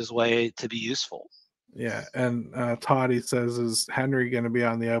finds his way to be useful. Yeah, and Toddy says, is Henry going to be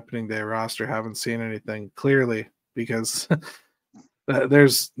on the opening day roster? Haven't seen anything clearly, because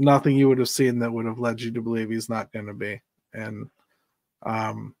there's nothing you would have seen that would have led you to believe he's not going to be. And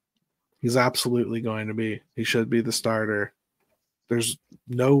he's absolutely going to be. He should be the starter. There's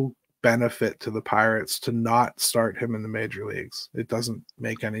no benefit to the Pirates to not start him in the major leagues. It doesn't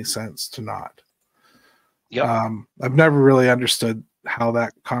make any sense to not. Yeah. I've never really understood how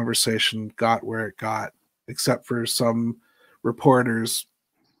that conversation got where it got, except for some reporters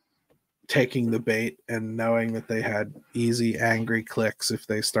taking the bait and knowing that they had easy, angry clicks if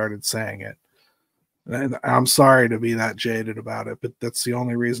they started saying it. And I'm sorry to be that jaded about it, but that's the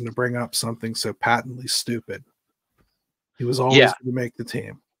only reason to bring up something so patently stupid. He was always going to make the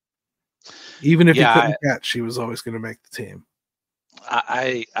team. Even if he couldn't catch, he was always going to make the team.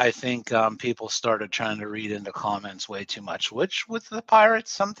 I think people started trying to read into comments way too much, which with the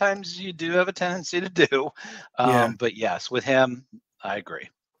Pirates, sometimes you do have a tendency to do. But yes, with him, I agree.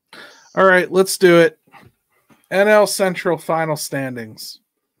 All right, let's do it. NL Central final standings.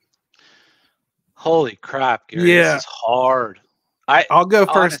 Holy crap, Gary, this is hard. I'll go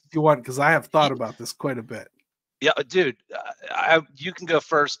first if you want, because I have thought about this quite a bit. Yeah, dude, you can go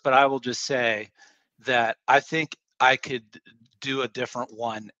first, but I will just say that I think I could do a different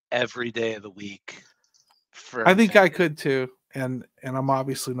one every day of the week. I think I could too, and I'm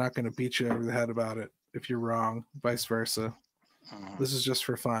obviously not going to beat you over the head about it if you're wrong, vice versa. This is just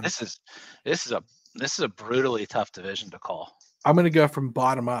for fun. This is a brutally tough division to call. I'm going to go from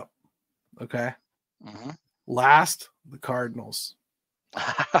bottom up. Okay. Last, the Cardinals.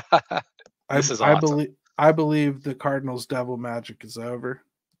 This is awesome. I believe the Cardinals' devil magic is over.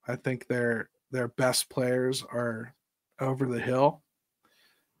 I think their best players are over the hill.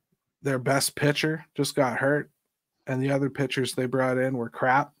 Their best pitcher just got hurt, and the other pitchers they brought in were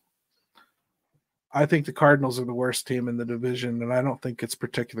crap. I think the Cardinals are the worst team in the division, and I don't think it's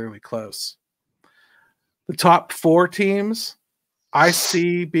particularly close. The top 4 teams I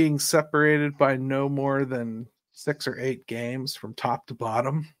see being separated by no more than 6 or 8 games from top to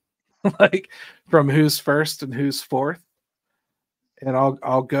bottom, like from who's first and who's fourth. And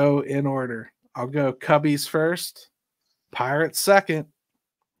I'll go in order. I'll go Cubbies first, Pirates second,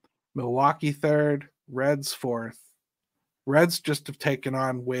 Milwaukee third, Reds fourth. Reds just have taken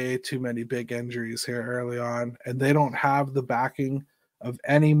on way too many big injuries here early on, and they don't have the backing of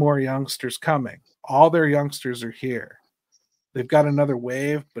any more youngsters coming. All their youngsters are here. They've got another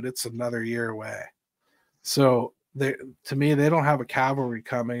wave, but it's another year away. So to me, they don't have a cavalry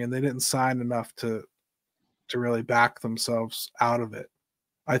coming, and they didn't sign enough to really back themselves out of it.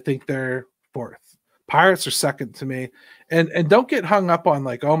 I think they're fourth. Pirates are second to me. And don't get hung up on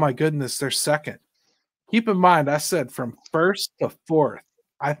like, oh my goodness, they're second. Keep in mind, I said from first to fourth.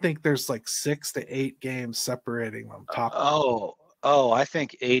 I think there's like 6 to 8 games separating them. I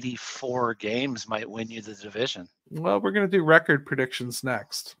think 84 games might win you the division. Well, we're going to do record predictions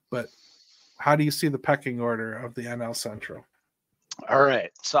next, but how do you see the pecking order of the NL Central? All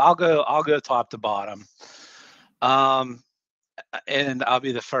right, so I'll go top to bottom, and I'll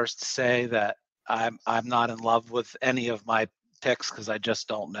be the first to say that I'm not in love with any of my picks because I just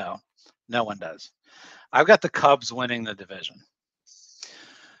don't know. No one does. I've got the Cubs winning the division,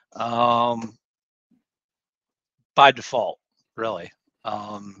 by default, really.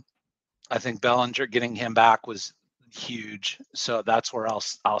 I think Bellinger, getting him back was huge, so that's where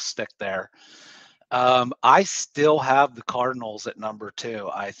I'll stick there. I still have the Cardinals at number 2.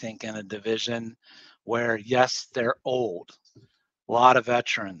 I think in a division where, yes, they're old, a lot of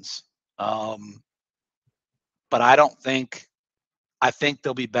veterans, but I think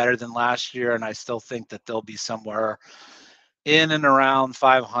they'll be better than last year, and I still think that they'll be somewhere in and around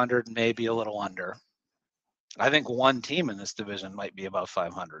 500, maybe a little under. I think one team in this division might be above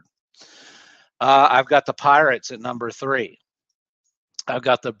 500. I've got the Pirates at number 3. I've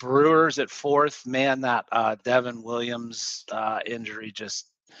got the Brewers at 4th. Man, that Devin Williams injury just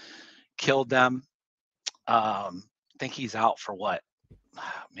killed them. I think he's out for what?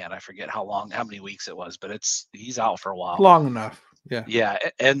 Man, I forget how many weeks it was, but he's out for a while. Long enough. Yeah. Yeah.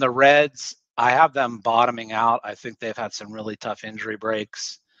 And the Reds, I have them bottoming out. I think they've had some really tough injury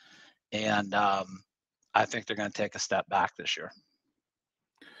breaks. And I think they're going to take a step back this year.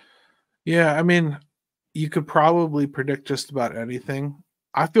 Yeah, I mean, you could probably predict just about anything.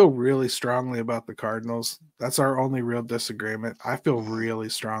 I feel really strongly about the Cardinals. That's our only real disagreement. I feel really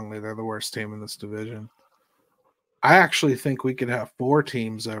strongly they're the worst team in this division. I actually think we could have 4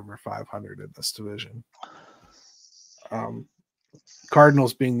 teams over 500 in this division.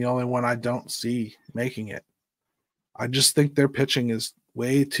 Cardinals being the only one I don't see making it. I just think their pitching is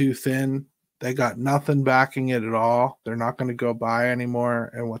way too thin. They got nothing backing it at all. They're not going to go by anymore,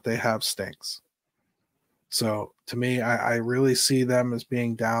 and what they have stinks. So to me, I really see them as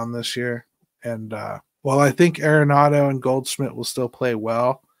being down this year. And while I think Arenado and Goldschmidt will still play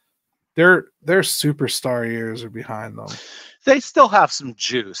well, their superstar years are behind them. They still have some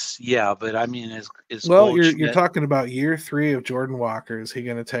juice, yeah. But I mean, is well, you're talking about year 3 of Jordan Walker. Is he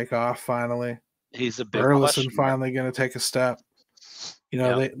going to take off finally? He's a big Burleson finally going to take a step. You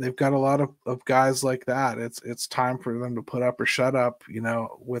know, they've got a lot of guys like that. It's time for them to put up or shut up, you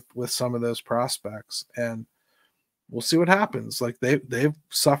know, with some of those prospects. And we'll see what happens. Like they've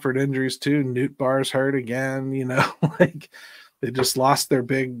suffered injuries too. Newt Barr's hurt again, you know, like they just lost their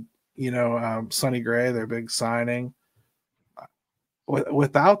big, you know, Sonny Gray, their big signing.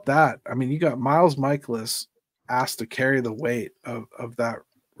 Without that, I mean, you got Miles Michaelis asked to carry the weight of that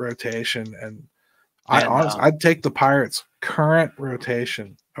rotation. And I'd take the Pirates' current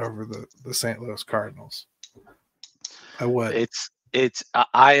rotation over the St. Louis Cardinals. I would.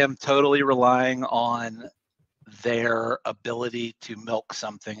 I am totally relying on their ability to milk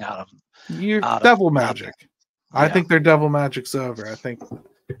something out of devil magic. I think their devil magic's over.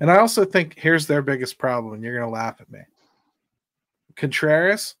 And I also think here's their biggest problem, and you're going to laugh at me.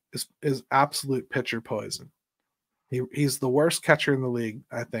 Contreras is absolute pitcher poison. He's the worst catcher in the league,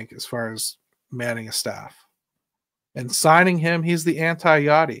 I think, as far as manning a staff. And signing him, he's the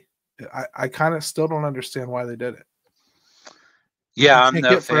anti-Yachty. I kind of still don't understand why they did it. Yeah, I'm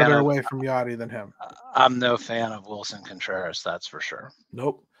no fan further away from Yachty than him. I'm no fan of Wilson Contreras, that's for sure.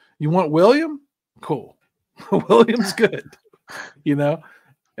 Nope. You want William? Cool. William's good. You know?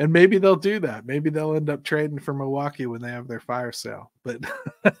 And maybe they'll do that. Maybe they'll end up trading for Milwaukee when they have their fire sale. But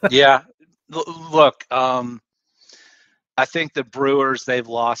yeah. Look, I think the Brewers, they've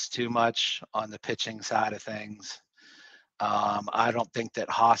lost too much on the pitching side of things. I don't think that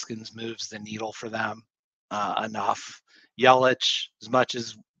Hoskins moves the needle for them enough. Yelich, as much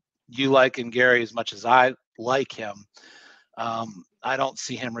as you like him, Gary, as much as I like him, I don't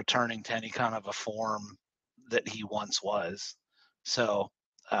see him returning to any kind of a form that he once was. So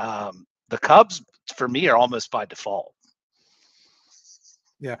the Cubs, for me, are almost by default.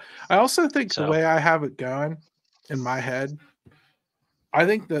 Yeah. I also think the way I have it going in my head, I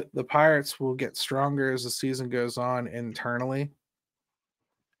think that the Pirates will get stronger as the season goes on internally.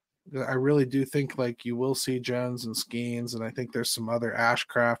 I really do think like you will see Jones and Skeens, and I think there's some other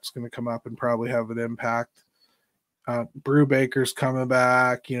Ashcraft's going to come up and probably have an impact. Brubaker's coming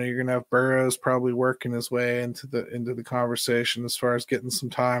back. You know, you're going to have Burrows probably working his way into the conversation as far as getting some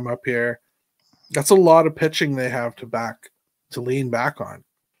time up here. That's a lot of pitching they have to lean back on.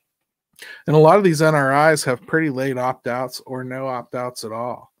 And a lot of these NRIs have pretty late opt-outs or no opt-outs at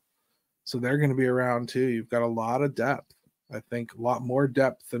all. So they're going to be around too. You've got a lot of depth. I think a lot more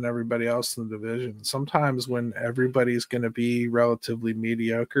depth than everybody else in the division. Sometimes when everybody's going to be relatively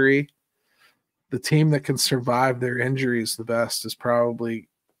mediocre, the team that can survive their injuries the best is probably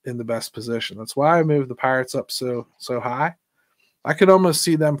in the best position. That's why I moved the Pirates up so high. I could almost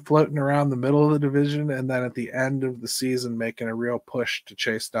see them floating around the middle of the division and then at the end of the season making a real push to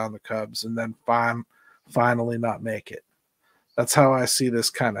chase down the Cubs and then finally not make it. That's how I see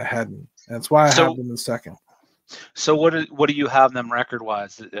this kind of heading. And that's why I have them in second. So what do you have them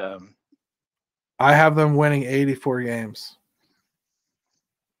record-wise? I have them winning 84 games.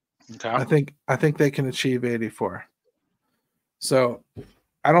 Okay. I think they can achieve 84. So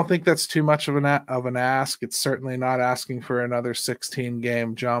I don't think that's too much of an ask. It's certainly not asking for another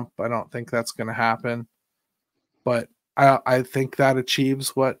 16-game jump. I don't think that's going to happen. But I think that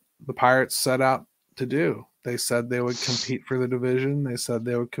achieves what the Pirates set out to do. They said they would compete for the division. They said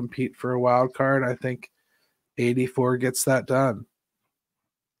they would compete for a wild card. I think 84 gets that done.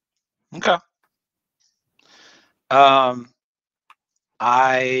 Okay. I'll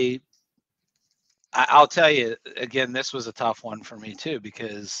tell you again, this was a tough one for me too,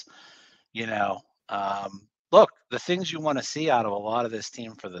 because, look, the things you want to see out of a lot of this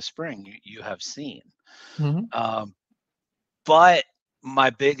team for the spring, you have seen. Mm-hmm. But my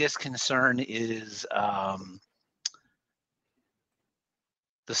biggest concern is the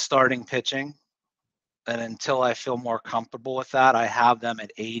starting pitching. And until I feel more comfortable with that, I have them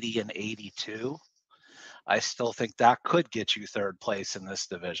at 80 and 82. I still think that could get you third place in this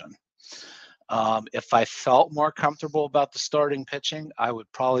division. If I felt more comfortable about the starting pitching, I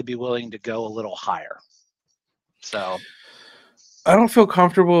would probably be willing to go a little higher. So I don't feel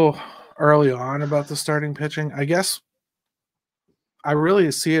comfortable early on about the starting pitching. I guess I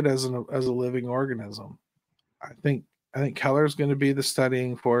really see it as a living organism. I think Keller's going to be the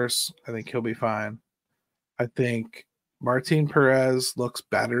steadying force. I think he'll be fine. I think Martin Perez looks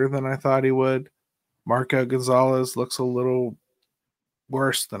better than I thought he would. Marco Gonzalez looks a little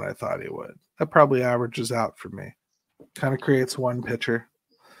worse than I thought he would. That probably averages out for me. Kind of creates one pitcher.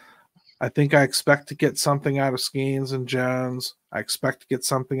 I think I expect to get something out of Skeens and Jones. I expect to get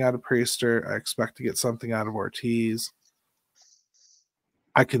something out of Priester. I expect to get something out of Ortiz.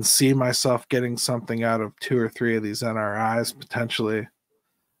 I can see myself getting something out of 2 or 3 of these NRIs potentially.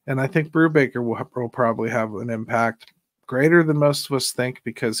 And I think Brubaker will probably have an impact greater than most of us think,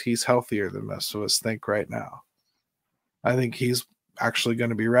 because he's healthier than most of us think right now. I think he's actually going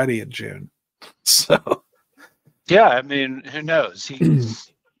to be ready in June. So, yeah, I mean, who knows?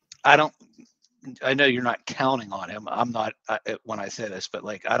 I know you're not counting on him. I'm not when I say this, but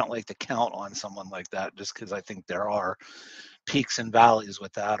I don't like to count on someone like that, just because I think there are peaks and valleys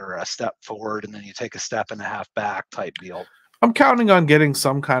with that, or a step forward and then you take a step and a half back type deal. I'm counting on getting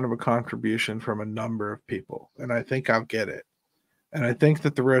some kind of a contribution from a number of people, and I think I'll get it. And I think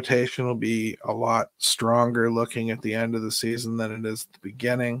that the rotation will be a lot stronger looking at the end of the season than it is at the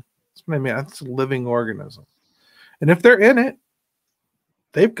beginning. That's what I mean. It's a living organism. And if they're in it,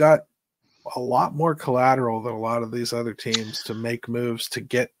 they've got a lot more collateral than a lot of these other teams to make moves to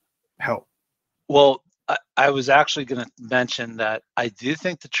get help. Well, I was actually going to mention that I do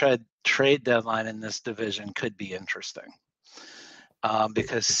think the trade deadline in this division could be interesting.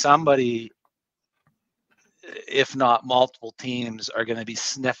 Because somebody, if not multiple teams, are going to be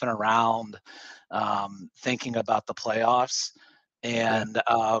sniffing around, thinking about the playoffs. And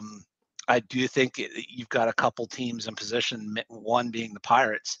I do think you've got a couple teams in position, one being the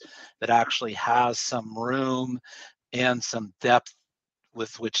Pirates, that actually has some room and some depth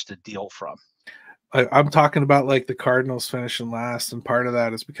with which to deal from. I'm talking about the Cardinals finishing last, and part of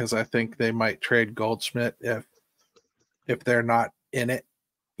that is because I think they might trade Goldschmidt if they're not in it,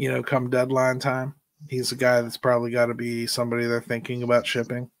 come deadline time. He's a guy that's probably got to be somebody they're thinking about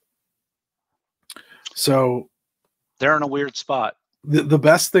shipping. So they're in a weird spot. The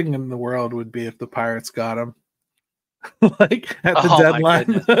best thing in the world would be if the Pirates got him at the deadline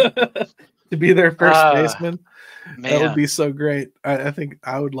to be their first baseman. Man. That would be so great. I think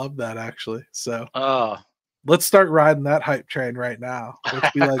I would love that, actually. So let's start riding that hype train right now.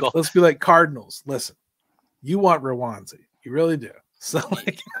 Let's be let's be like Cardinals. Listen, you want Rowanzi. You really do. So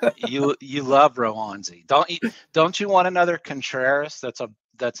you love Rowanzi. Don't you want another Contreras? That's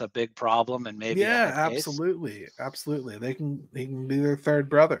a big problem, and maybe absolutely. He can be their third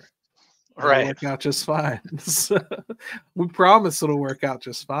brother. Right. It'll work out just fine. So, we promise it'll work out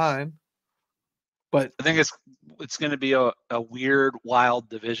just fine. But I think it's going to be a weird, wild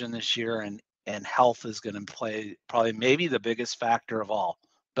division this year, and health is going to play probably maybe the biggest factor of all,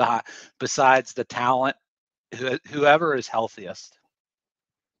 besides the talent. Whoever is healthiest.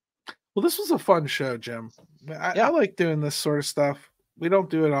 Well, this was a fun show, Jim. I like doing this sort of stuff. We don't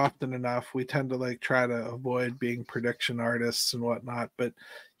do it often enough. We tend to try to avoid being prediction artists and whatnot, but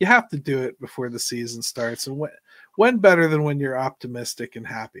you have to do it before the season starts. And when better than when you're optimistic and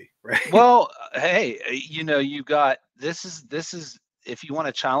happy, right? Well, hey, you've got this is if you want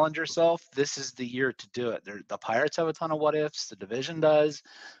to challenge yourself, this is the year to do it. The Pirates have a ton of what ifs. The division does.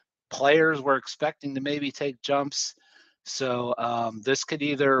 Players were expecting to maybe take jumps. So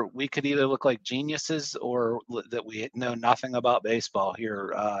we could either look like geniuses or that we know nothing about baseball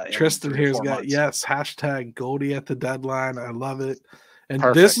here. Tristan here's got hashtag Goldie at the deadline. I love it. And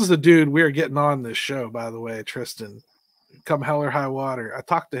Perfect. This is the dude we are getting on this show, by the way, Tristan. Come hell or high water. I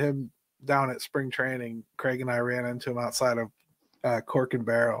talked to him down at spring training. Craig and I ran into him outside of Cork and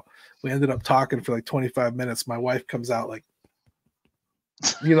Barrel. We ended up talking for 25 minutes. My wife comes out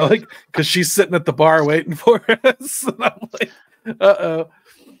You know, like, because she's sitting at the bar waiting for us. And I'm like, uh-oh.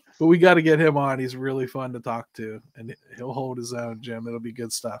 But we got to get him on. He's really fun to talk to, and he'll hold his own, Jim. It'll be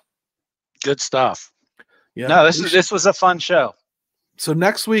good stuff. Good stuff. Yeah. No, this was a fun show. So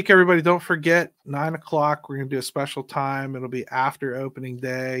next week, everybody, don't forget 9 o'clock. We're going to do a special time. It'll be after opening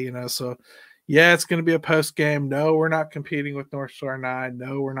day, you know. So, yeah, it's going to be a post game. No, we're not competing with North Shore 9.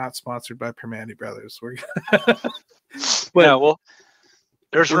 No, we're not sponsored by Permane Brothers. We're but yeah, well,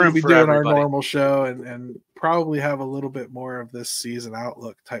 there's room be for doing everybody. Our normal show and probably have a little bit more of this season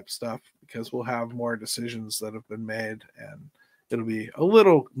outlook type stuff, because we'll have more decisions that have been made, and it'll be a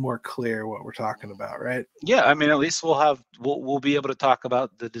little more clear what we're talking about, right? Yeah, I mean, at least we'll be able to talk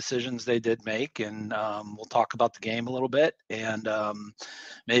about the decisions they did make, and we'll talk about the game a little bit, and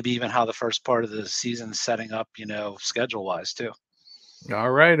maybe even how the first part of the season is setting up, you know, schedule wise too.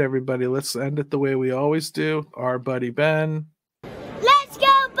 All right, everybody, let's end it the way we always do. Our buddy Ben. Let's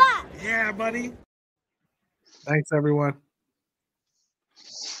go Bucks! Yeah, buddy. Thanks, everyone.